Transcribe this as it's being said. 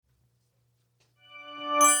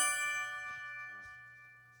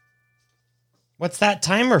What's that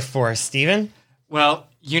timer for, Steven? Well,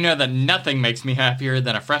 you know that nothing makes me happier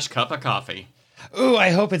than a fresh cup of coffee. Ooh, I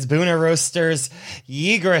hope it's Boona Roaster's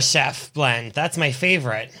Chef blend. That's my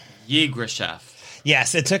favorite. Chef.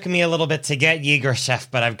 Yes, it took me a little bit to get Chef,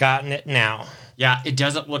 but I've gotten it now. Yeah, it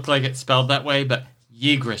doesn't look like it's spelled that way, but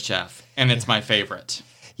Chef, and it's my favorite.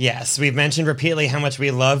 Yes, we've mentioned repeatedly how much we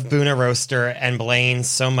love Boona Roaster and Blaine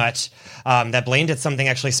so much that Blaine did something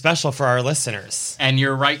actually special for our listeners. And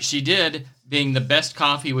you're right, she did, being the best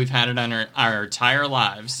coffee we've had in our entire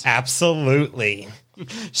lives. Absolutely.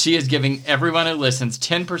 She is giving everyone who listens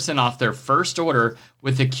 10% off their first order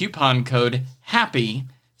with the coupon code HAPPY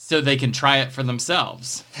so they can try it for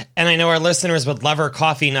themselves. And I know our listeners would love her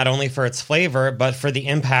coffee not only for its flavor, but for the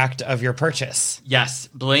impact of your purchase. Yes,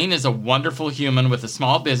 Blaine is a wonderful human with a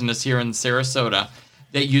small business here in Sarasota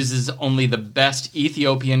that uses only the best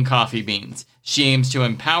Ethiopian coffee beans. She aims to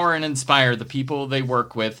empower and inspire the people they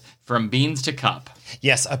work with from beans to cup.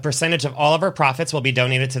 Yes, a percentage of all of our profits will be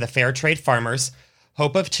donated to the Fair Trade Farmers,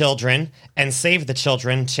 Hope of Children, and Save the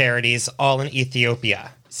Children charities, all in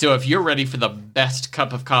Ethiopia. So if you're ready for the best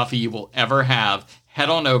cup of coffee you will ever have, head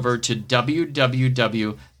on over to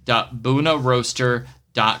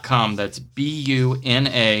www.boonaroaster.com. That's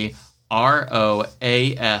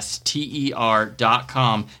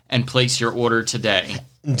BUNAROASTER.com and place your order today.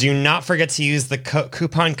 Do not forget to use the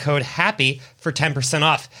coupon code HAPPY for 10%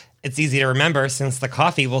 off. It's easy to remember since the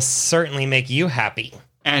coffee will certainly make you happy.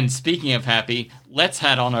 And speaking of happy, let's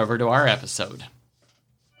head on over to our episode.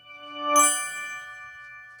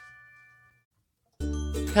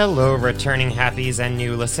 Hello, returning happies and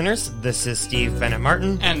new listeners. This is Steve Bennett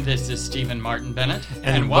Martin. And this is Stephen Martin Bennett.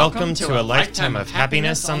 And welcome to a lifetime of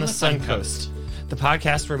happiness on the Suncoast. The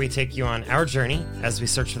podcast where we take you on our journey as we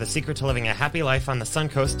search for the secret to living a happy life on the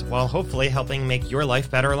Suncoast while hopefully helping make your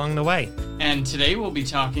life better along the way. And today we'll be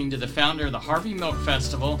talking to the founder of the Harvey Milk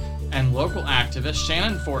Festival and local activist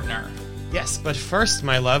Shannon Fortner. Yes, but first,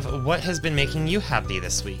 my love, what has been making you happy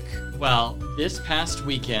this week? Well, this past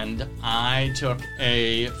weekend, I took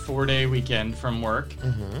a 4-day weekend from work,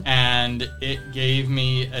 and it gave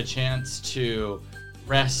me a chance to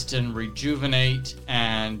rest and rejuvenate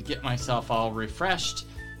and get myself all refreshed.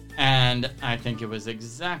 And I think it was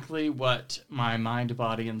exactly what my mind,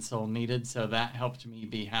 body, and soul needed, so that helped me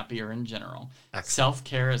be happier in general. Excellent.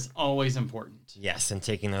 Self-care is always important. Yes, and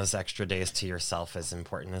taking those extra days to yourself is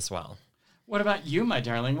important as well. What about you, my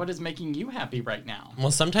darling? What is making you happy right now?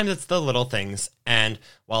 Well, sometimes it's the little things. And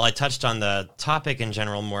while I touched on the topic in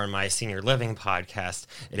general more in my senior living podcast,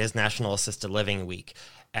 it is National Assisted Living Week.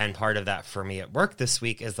 And part of that for me at work this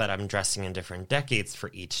week is that I'm dressing in different decades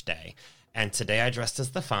for each day. And today I dressed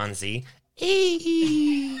as the Fonzie.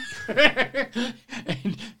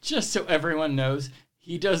 And just so everyone knows,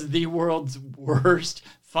 he does the world's worst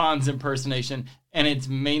Fonz impersonation, and it's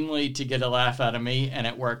mainly to get a laugh out of me, and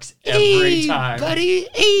it works every time. Buddy,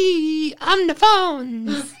 I'm the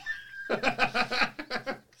Fonz.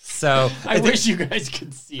 So I wish you guys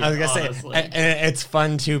could see it. I was gonna honestly. say, and it's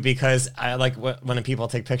fun too because I like when people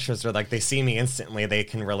take pictures or like they see me instantly, they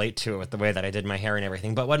can relate to it with the way that I did my hair and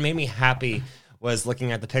everything. But what made me happy was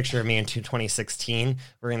looking at the picture of me in 2016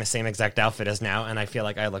 wearing the same exact outfit as now, and I feel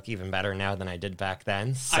like I look even better now than I did back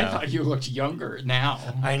then. So. I thought you looked younger now.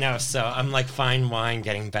 I know, so I'm like fine wine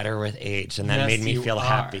getting better with age, and that made me feel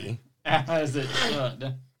happy. As it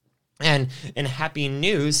should. And in happy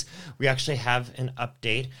news, we actually have an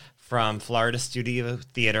update from Florida Studio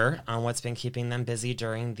Theater on what's been keeping them busy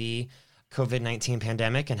during the COVID-19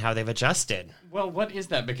 pandemic and how they've adjusted. Well, what is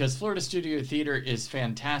that? Because Florida Studio Theater is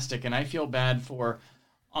fantastic, and I feel bad for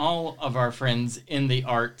all of our friends in the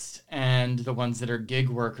arts and the ones that are gig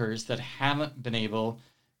workers that haven't been able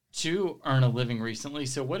to earn a living recently.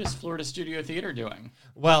 So what is Florida Studio Theater doing?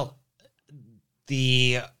 Well,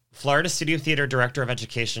 the Florida Studio Theater Director of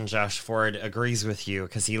Education, Josh Ford, agrees with you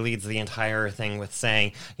because he leads the entire thing with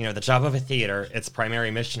saying, you know, the job of a theater, its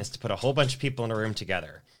primary mission is to put a whole bunch of people in a room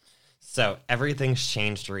together. So everything's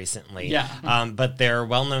changed recently. Yeah. But their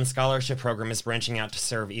well-known scholarship program is branching out to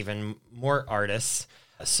serve even more artists.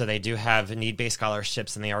 So they do have need-based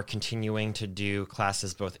scholarships, and they are continuing to do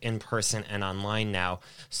classes both in person and online now.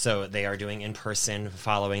 So they are doing in person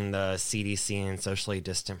following the CDC and socially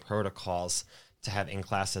distant protocols to have in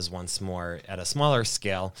classes once more at a smaller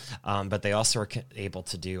scale. But they also are able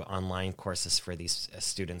to do online courses for these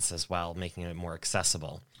students as well, making it more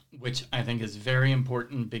accessible. Which I think is very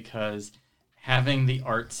important because having the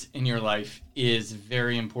arts in your life is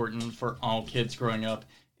very important for all kids growing up.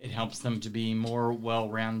 It helps them to be more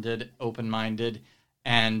well-rounded, open-minded,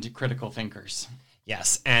 and critical thinkers.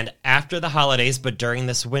 Yes, and after the holidays, but during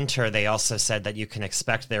this winter, they also said that you can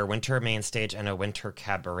expect their winter main stage and a winter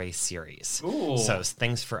cabaret series. Ooh. So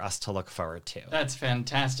things for us to look forward to. That's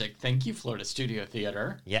fantastic. Thank you, Florida Studio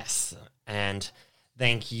Theater. Yes, and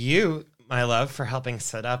thank you, my love, for helping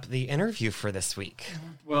set up the interview for this week.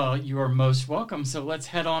 Well, you are most welcome, so let's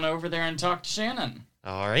head on over there and talk to Shannon.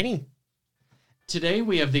 Alrighty. Today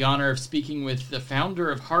we have the honor of speaking with the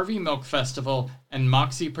founder of Harvey Milk Festival and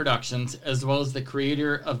Moxie Productions, as well as the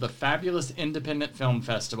creator of the fabulous Independent Film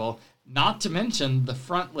Festival, not to mention the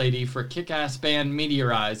front lady for kick-ass band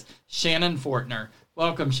Meteorize, Shannon Fortner.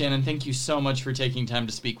 Welcome, Shannon. Thank you so much for taking time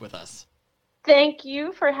to speak with us. Thank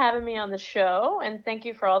you for having me on the show, and thank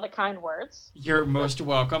you for all the kind words. You're most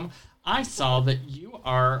welcome. I saw that you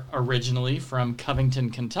are originally from Covington,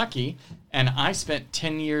 Kentucky, and I spent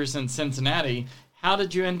 10 years in Cincinnati. How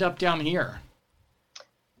did you end up down here?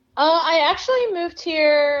 I actually moved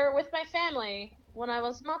here with my family when I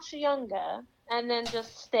was much younger, and then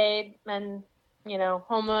just stayed and,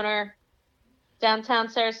 homeowner, downtown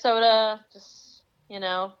Sarasota, just.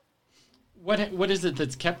 What is it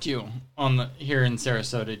that's kept you here in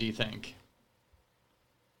Sarasota, do you think?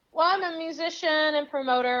 Well, I'm a musician and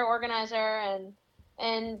promoter, organizer, and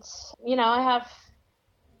I have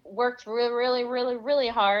worked really, really, really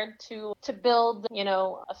hard to build,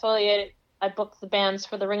 affiliated. I booked the bands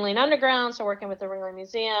for the Ringling Underground, so working with the Ringling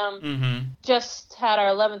Museum. Mm-hmm. Just had our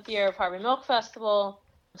 11th year of Harvey Milk Festival.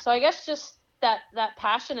 So I guess just that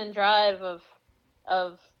passion and drive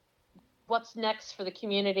of what's next for the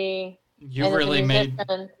community. You've really made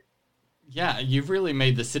the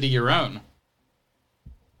city your own.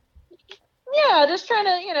 Yeah, just trying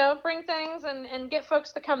to, bring things and get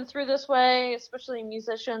folks to come through this way, especially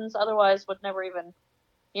musicians. Otherwise would never even,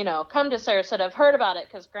 come to Sarasota. I've heard about it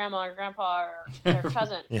because grandma or grandpa or their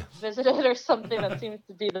cousin visited or something. That seems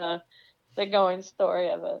to be the going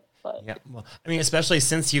story of it. But. Yeah, well, I mean, especially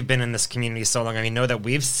since you've been in this community so long, I mean, know that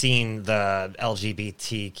we've seen the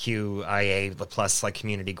LGBTQIA plus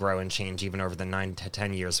community grow and change even over the 9 to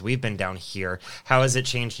 10 years we've been down here. How has it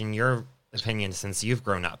changed in your opinion since you've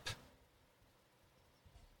grown up?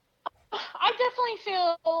 I definitely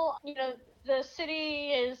feel, the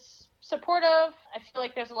city is supportive. I feel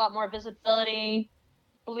like there's a lot more visibility.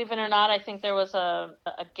 Believe it or not, I think there was a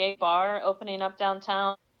gay bar opening up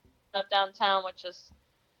downtown, which is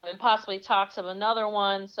and possibly talks of another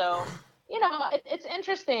one. So, it's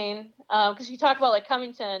interesting because you talk about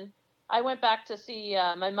Covington. I went back to see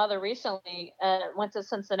my mother recently and went to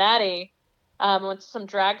Cincinnati, went to some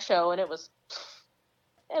drag show, and it was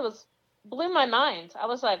blew my mind. I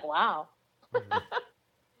was like, wow.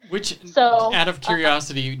 Out of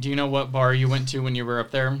curiosity, do you know what bar you went to when you were up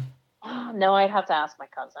there? No, I'd have to ask my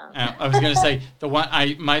cousin. I was going to say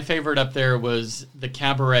my favorite up there was the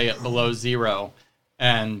cabaret at Below Zero,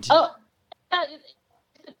 and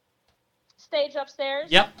stage upstairs.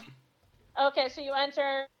 Yep. Okay, so you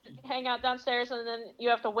enter, hang out downstairs, and then you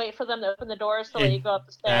have to wait for them to open the doors to let you go up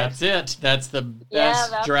the stairs. That's it. That's the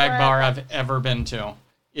best drag bar I've ever been to.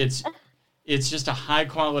 It's just a high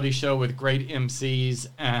quality show with great MCs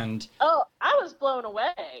and. Oh, I was blown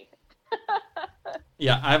away.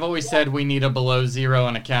 Yeah, I've always said we need a Below Zero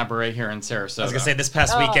and a cabaret here in Sarasota. I was going to say, this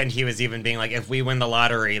past weekend, he was even being like, if we win the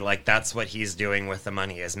lottery, that's what he's doing with the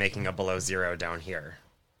money, is making a Below Zero down here.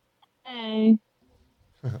 Hey.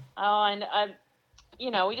 I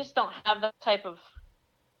we just don't have that type of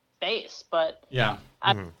space, but yeah,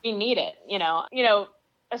 we need it,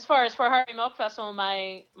 as far as for Harvey Milk Festival,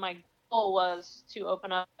 my goal was to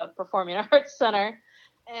open up a performing arts center.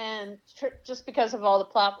 And just because of all the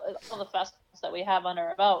festivals that we have under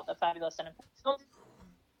our belt, the fabulous Independent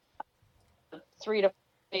 3 to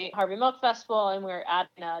 8 Harvey Milk Festival, and we're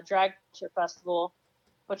adding a drag culture festival,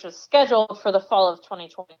 which was scheduled for the fall of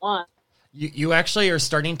 2021. You actually are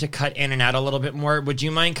starting to cut in and out a little bit more. Would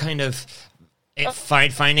you mind kind of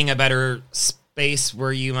finding a better space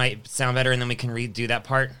where you might sound better, and then we can redo that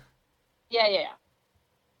part? Yeah.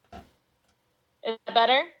 Is it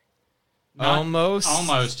better?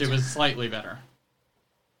 Almost. It was slightly better.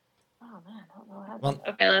 Oh, man. I don't know what happened. Well,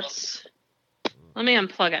 okay, let me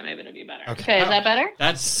unplug it. Maybe it'll be better. Okay, is that better?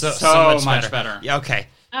 That's so much better. Yeah, okay.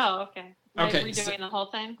 Oh, okay. Am I redoing the whole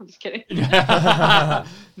thing? I'm just kidding.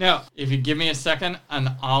 No, if you give me a second, and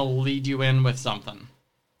I'll lead you in with something.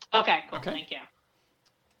 Okay, cool. Okay. Thank you.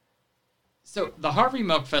 So, the Harvey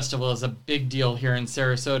Milk Festival is a big deal here in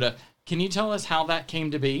Sarasota. Can you tell us how that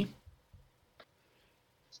came to be?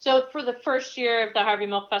 So for the first year of the Harvey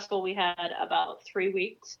Milk Festival, we had about 3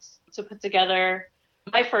 weeks to put together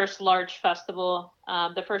my first large festival.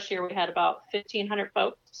 The first year we had about 1,500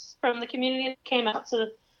 folks from the community that came out to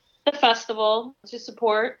the festival to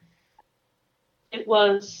support. It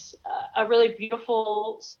was a really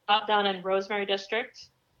beautiful spot down in Rosemary District.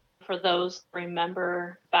 For those who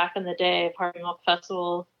remember back in the day of Harvey Milk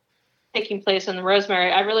Festival taking place in the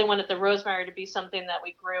Rosemary, I really wanted the Rosemary to be something that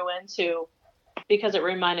we grew into because it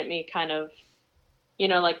reminded me kind of,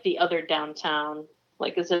 like the other downtown,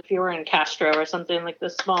 like as if you were in Castro or something, like the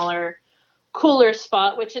smaller, cooler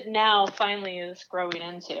spot, which it now finally is growing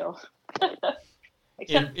into.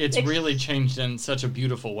 It's really changed in such a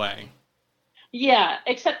beautiful way. Yeah,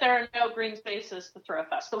 except there are no green spaces to throw a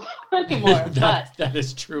festival anymore. that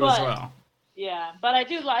is true as well. Yeah, but I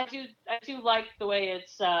do like the way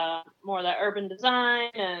it's more that urban design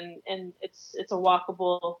and it's a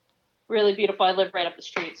walkable, really beautiful. I live right up the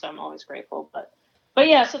street, so I'm always grateful. But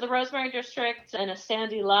yeah, so the Rosemary District and a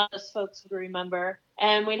Sandy Lot, as folks would remember,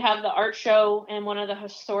 and we'd have the art show in one of the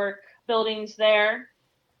historic buildings there,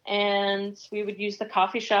 and we would use the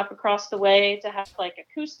coffee shop across the way to have like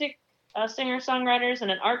acoustic singer-songwriters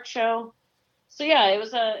and an art show. So yeah, it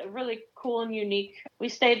was a really cool and unique. We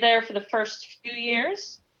stayed there for the first few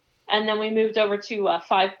years, and then we moved over to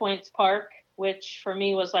 5 Points Park, which for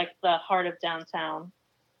me was like the heart of downtown,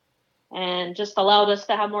 and just allowed us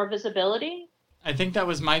to have more visibility. I think that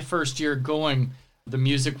was my first year going. The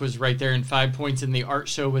music was right there in 5 Points, and the art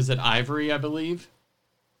show was at Ivory, I believe.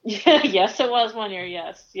 Yeah, yes, it was one year.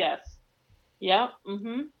 Yes. Yep.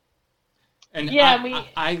 Mm-hmm. And yeah,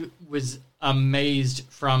 I was amazed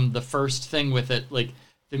from the first thing with it. Like,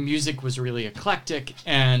 the music was really eclectic,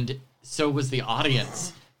 and so was the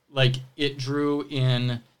audience. Like, it drew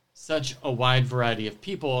in such a wide variety of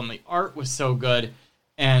people, and the art was so good.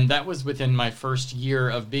 And that was within my first year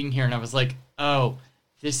of being here, and I was like, oh,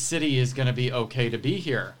 this city is going to be okay to be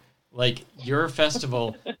here. Like, your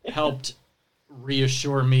festival helped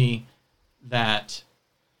reassure me that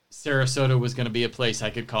Sarasota was going to be a place I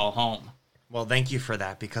could call home. Well, thank you for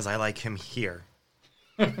that, because I like him here.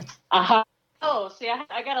 Uh-huh. Oh, see,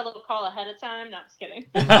 I got a little call ahead of time. No, I'm just kidding.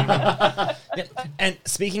 And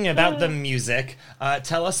speaking about the music,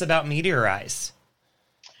 tell us about Meteorize.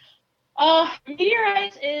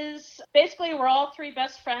 Meteorize is basically we're all three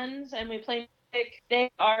best friends, and we play music.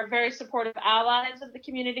 They are very supportive allies of the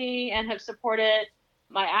community and have supported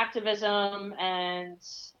my activism and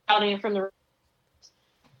shouting from the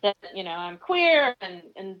that, I'm queer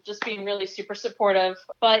and just being really super supportive.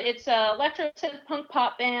 But it's a electro synth punk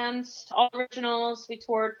pop band, all originals. We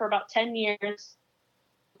toured for about 10 years,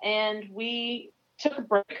 and we took a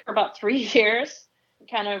break for about 3 years,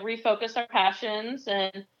 kind of refocused our passions,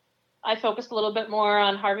 and I focused a little bit more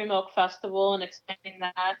on Harvey Milk Festival and expanding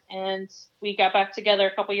that. And we got back together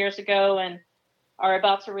a couple years ago and are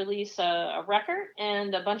about to release a record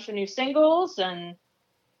and a bunch of new singles, and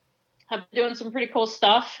have been doing some pretty cool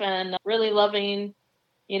stuff and really loving,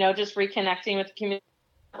 just reconnecting with the community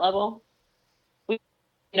level. We've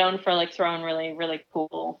been known for like throwing really, really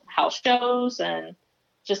cool house shows and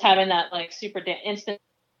just having that like super instant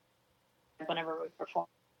whenever we perform.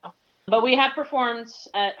 But we have performed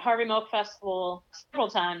at Harvey Milk Festival several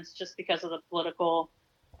times just because of the political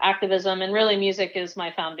activism, and really music is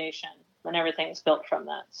my foundation and everything's built from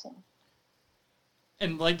that. So.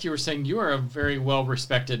 And like you were saying, you are a very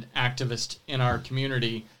well-respected activist in our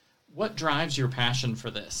community. What drives your passion for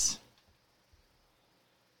this?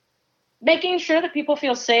 Making sure that people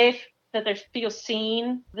feel safe, that they feel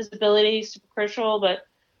seen. Visibility is super crucial, but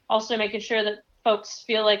also making sure that folks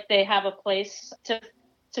feel like they have a place to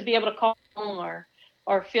be able to call home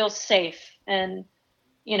or feel safe. And,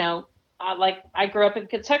 I grew up in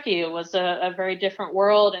Kentucky. It was a very different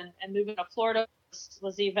world, and moving to Florida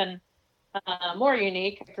was even more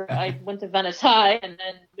unique. I went to Venice High and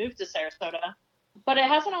then moved to Sarasota. But it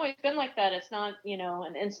hasn't always been like that. It's not,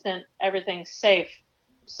 an instant, everything's safe.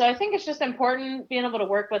 So I think it's just important being able to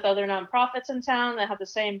work with other nonprofits in town that have the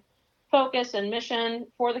same focus and mission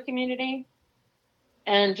for the community,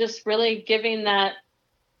 and just really giving that,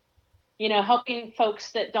 helping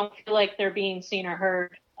folks that don't feel like they're being seen or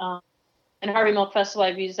heard. And Harvey Milk Festival,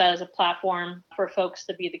 I've used that as a platform for folks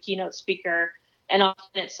to be the keynote speaker. And often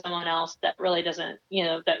it's someone else that really doesn't,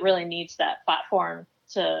 that really needs that platform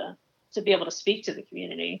to be able to speak to the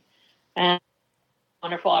community. And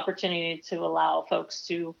wonderful opportunity to allow folks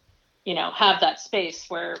to, have that space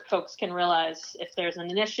where folks can realize if there's an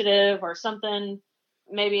initiative or something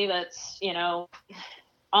maybe that's,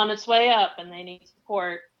 on its way up and they need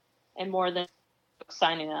support, and more than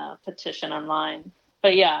signing a petition online.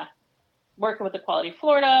 But yeah, working with Equality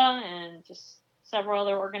Florida and just several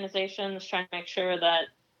other organizations trying to make sure that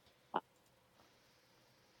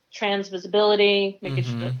trans visibility, making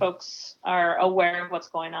sure that folks are aware of what's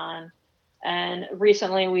going on, And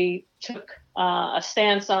recently we took a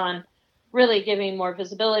stance on really giving more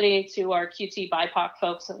visibility to our QT BIPOC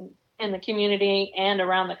folks in the community and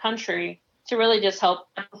around the country to really just help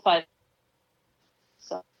amplify.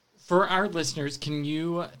 So, for our listeners, can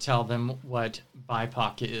you tell them what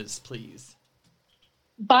BIPOC is, please?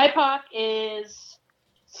 BIPOC is,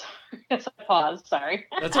 pause, sorry.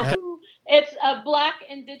 That's okay. It's Black,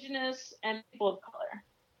 Indigenous, and people of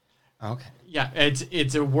color. Okay. Yeah,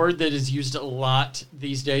 it's a word that is used a lot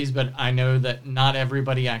these days, but I know that not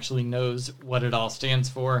everybody actually knows what it all stands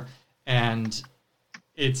for, and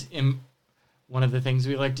it's one of the things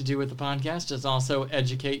we like to do with the podcast is also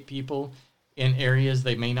educate people in areas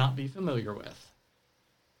they may not be familiar with.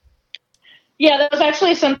 Yeah, that was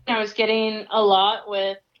actually something I was getting a lot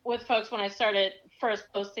with folks when I started first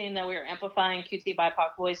posting that we were amplifying QT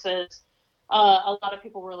BIPOC voices. A lot of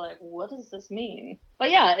people were like, what does this mean?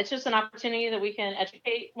 But yeah, it's just an opportunity that we can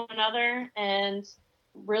educate one another and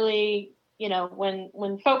really,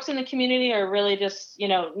 when folks in the community are really just,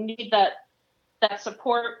 need that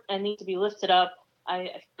support and need to be lifted up,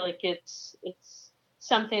 I feel like it's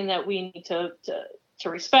something that we need to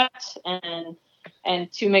respect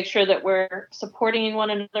and to make sure that we're supporting one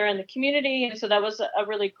another in the community. And so that was a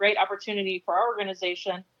really great opportunity for our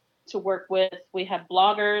organization to work with. We had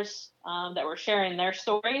bloggers that were sharing their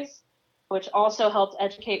stories, which also helped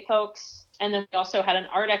educate folks. And then we also had an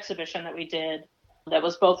art exhibition that we did that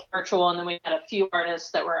was both virtual, and then we had a few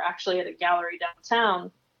artists that were actually at a gallery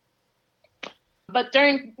downtown. But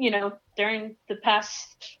during the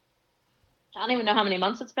past, I don't even know how many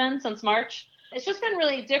months it's been since March, it's just been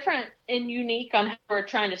really different and unique on how we're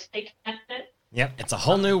trying to stay connected. Yep, it's a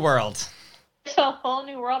whole new world. It's a whole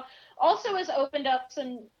new world. Also has opened up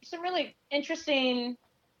some really interesting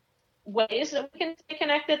ways that we can stay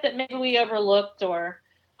connected that maybe we overlooked, or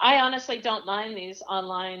I honestly don't mind these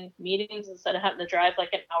online meetings instead of having to drive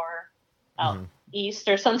like an hour out east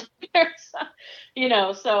or something.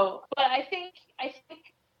 So, but I think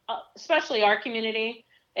especially our community,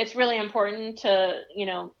 it's really important to,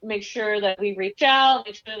 make sure that we reach out,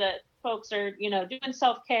 make sure that folks are, doing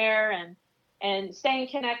self-care and staying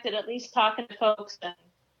connected, at least talking to folks. And,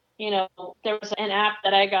 there was an app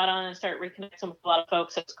that I got on and started reconnecting with a lot of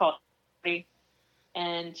folks. It's called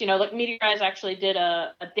And, Meteorize actually did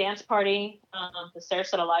a dance party. The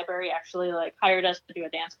Sarasota Library actually hired us to do a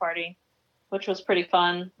dance party, which was pretty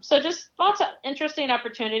fun. So just lots of interesting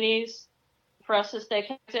opportunities for us to stay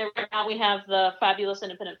connected. Right now we have the Fabulous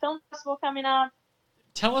Independent Film Festival coming up.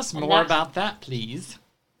 Tell us more about that, please.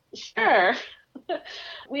 Sure.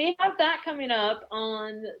 We have that coming up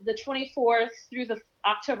on the 24th through the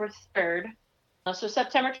October 3rd. So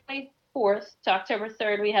September 24th to October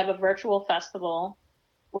 3rd, we have a virtual festival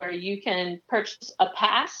where you can purchase a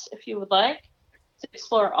pass if you would like to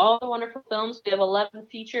explore all the wonderful films. We have 11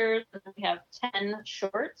 features and we have 10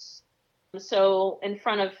 shorts. So in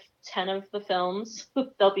front of 10 of the films,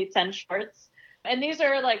 there'll be 10 shorts. And these are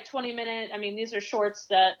 20-minute. These are shorts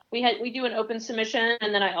that we do an open submission.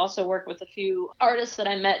 And then I also work with a few artists that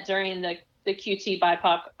I met during the QT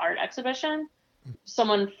BIPOC art exhibition.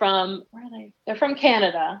 Someone from, where are they? They're from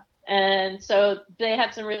Canada. And so they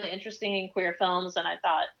had some really interesting queer films. And I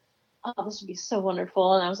thought, oh, this would be so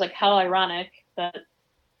wonderful. And I was like, how ironic that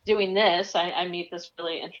doing this, I meet this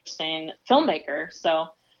really interesting filmmaker. So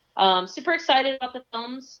super excited about the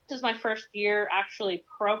films. This is my first year actually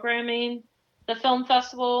programming the film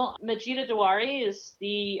festival. Majida Dewari is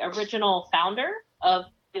the original founder of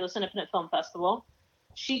the Independent Film Festival.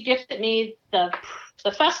 She gifted me the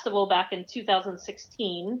festival back in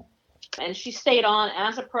 2016, and she stayed on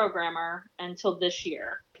as a programmer until this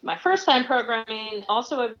year. My first time programming,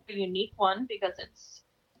 also a unique one because it's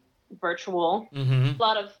virtual. A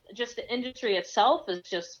lot of just the industry itself is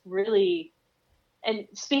just really, and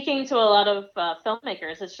speaking to a lot of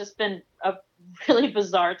filmmakers, it's just been a really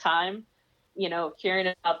bizarre time,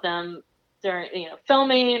 hearing about them during,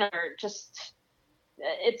 filming, or just,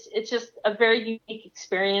 it's just a very unique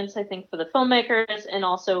experience, I think, for the filmmakers, and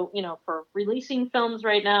also, for releasing films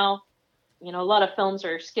right now. A lot of films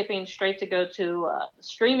are skipping straight to go to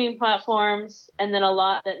streaming platforms, and then a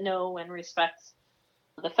lot that know and respect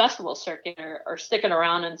the festival circuit are sticking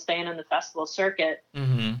around and staying in the festival circuit.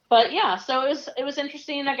 But yeah, so it was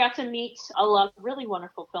interesting. I got to meet a lot of really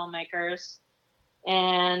wonderful filmmakers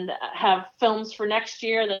and have films for next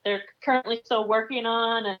year that they're currently still working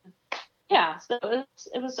on. And yeah, so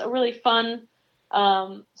it was a really fun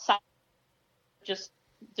just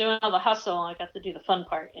doing all the hustle. I got to do the fun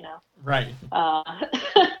part, Right. So,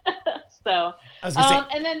 I was gonna say,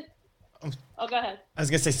 and then, go ahead. I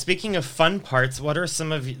was going to say, speaking of fun parts, what are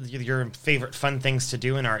some of your favorite fun things to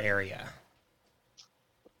do in our area?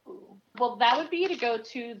 Well, that would be to go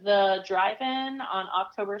to the drive-in on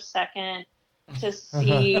October 2nd to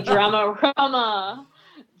see Dramarama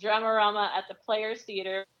at the Players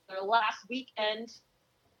Theater, their last weekend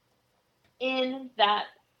in that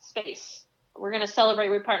space. We're going to celebrate.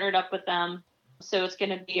 We partnered up with them. So it's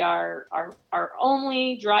going to be our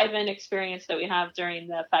only drive-in experience that we have during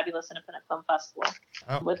the Fabulous Independent Film Festival,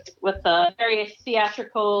 with a very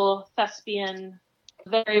theatrical, thespian,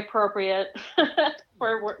 very appropriate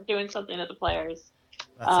for doing something at the Players.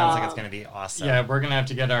 That sounds like it's going to be awesome. Yeah, we're going to have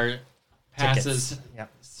to get our passes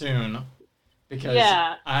soon because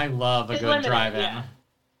I love a good drive-in. Yeah,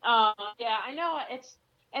 I know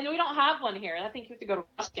and we don't have one here. I think you have to go to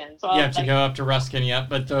Ruskin. So you have to go up to Ruskin,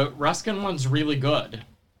 but the Ruskin one's really good.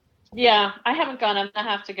 Yeah, I haven't gone. I'm going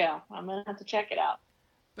to have to go. I'm going to have to check it out.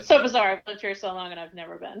 So bizarre. I've lived here so long and I've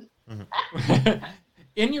never been. Mm-hmm.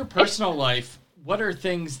 In your personal life, what are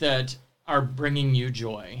things that are bringing you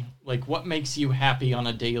joy? Like, what makes you happy on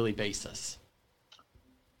a daily basis?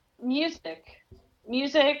 Music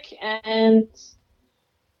and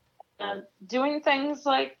doing things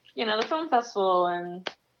like, the film festival and,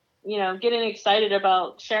 getting excited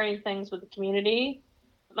about sharing things with the community.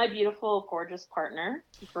 My beautiful, gorgeous partner,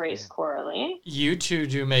 Grace Corley. You two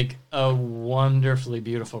do make a wonderfully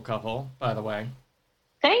beautiful couple, by the way.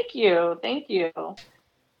 Thank you.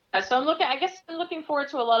 So I'm looking forward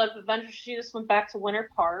to a lot of adventures. She just went back to Winter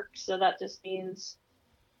Park, so that just means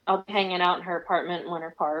I'll be hanging out in her apartment in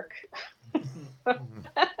Winter Park.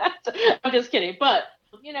 I'm just kidding, but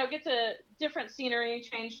get to different scenery,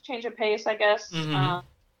 change of pace, I guess. Mm-hmm.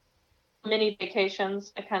 Mini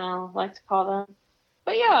vacations, I kind of like to call them.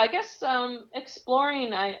 But yeah, I guess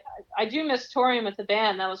exploring. I do miss touring with the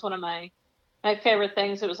band. That was one of my favorite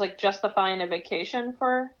things. It was like justifying a vacation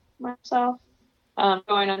for myself.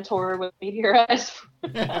 Going on tour with Meteorize.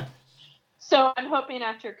 So I'm hoping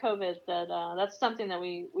after COVID that that's something that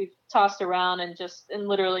we've tossed around and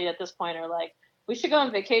literally at this point are like, we should go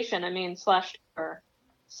on vacation. / tour.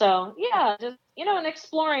 So yeah, just and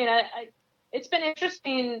exploring. It's been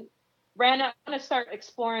interesting. I'm going to start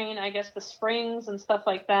exploring, I guess, the springs and stuff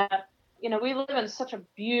like that. We live in such a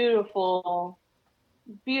beautiful,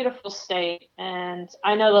 beautiful state, and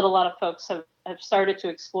I know that a lot of folks have started to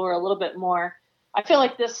explore a little bit more. I feel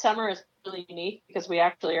like this summer is really unique because we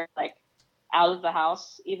actually are like out of the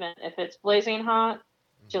house, even if it's blazing hot,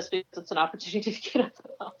 just because it's an opportunity to get out of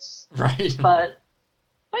the house. Right. But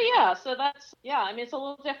yeah, so that's, it's a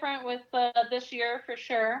little different with this year for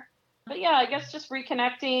sure. But yeah, I guess just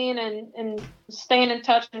reconnecting and staying in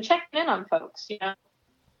touch and checking in on folks,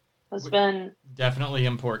 has been definitely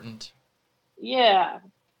important. Yeah,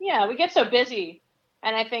 we get so busy,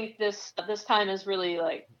 and I think this time has really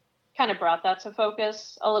like kind of brought that to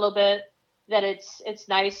focus a little bit. That it's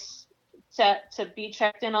nice to be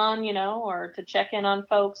checked in on, or to check in on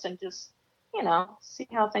folks and just see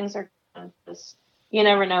how things are going. Because you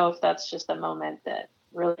never know if that's just a moment that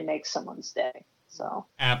really makes someone's day. So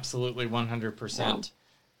absolutely 100%.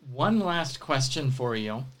 One last question for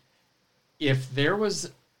you. If there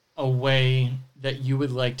was a way that you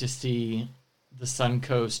would like to see the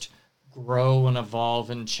Suncoast grow and evolve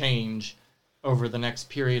and change over the next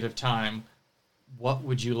period of time, what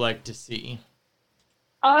would you like to see?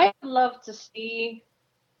 I'd love to see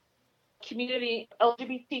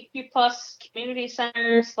LGBTQ plus community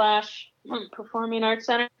center / performing arts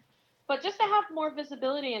center. But just to have more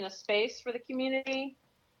visibility in a space for the community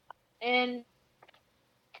and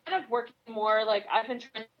kind of working more like I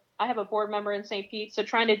have a board member in St. Pete, so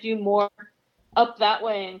trying to do more up that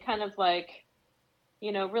way and kind of like,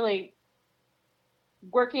 really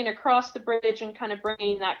working across the bridge and kind of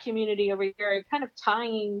bringing that community over here and kind of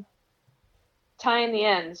tying the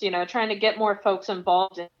ends, trying to get more folks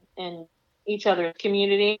involved in each other's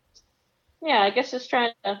community. Yeah, I guess just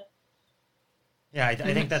trying to. Yeah, I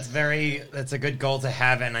think that's a good goal to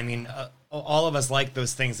have. And all of us like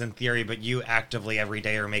those things in theory, but you actively every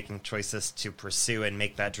day are making choices to pursue and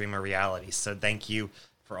make that dream a reality. So thank you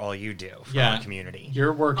for all you do for our community.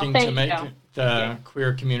 You're working to make the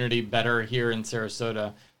queer community better here in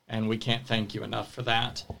Sarasota, and we can't thank you enough for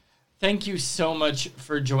that. Thank you so much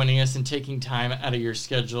for joining us and taking time out of your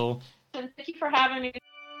schedule. And thank you for having me.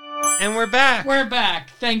 And we're back. We're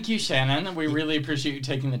back. Thank you, Shannon. We really appreciate you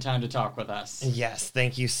taking the time to talk with us. Yes,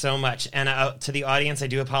 thank you so much. And to the audience, I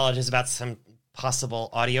do apologize about some possible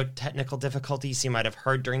audio technical difficulties you might have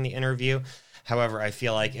heard during the interview. However, I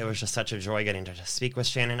feel like it was just such a joy getting to speak with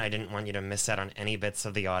Shannon. I didn't want you to miss out on any bits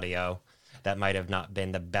of the audio that might have not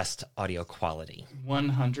been the best audio quality.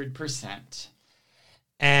 100%.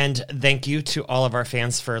 And thank you to all of our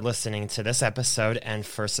fans for listening to this episode and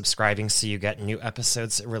for subscribing so you get new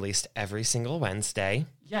episodes released every single Wednesday.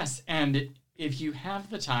 Yes, and if you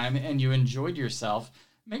have the time and you enjoyed yourself,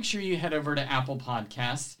 make sure you head over to Apple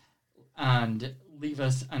Podcasts and leave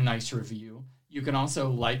us a nice review. You can also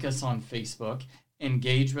like us on Facebook,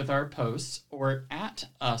 engage with our posts, or at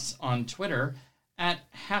us on Twitter at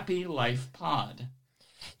Happy Life Pod.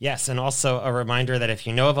 Yes, and also a reminder that if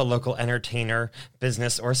you know of a local entertainer,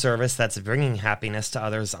 business, or service that's bringing happiness to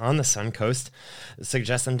others on the Suncoast,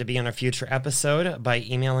 suggest them to be on a future episode by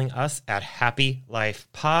emailing us at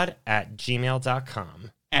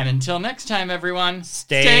happylifepod@gmail.com. And until next time, everyone,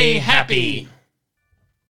 Stay happy.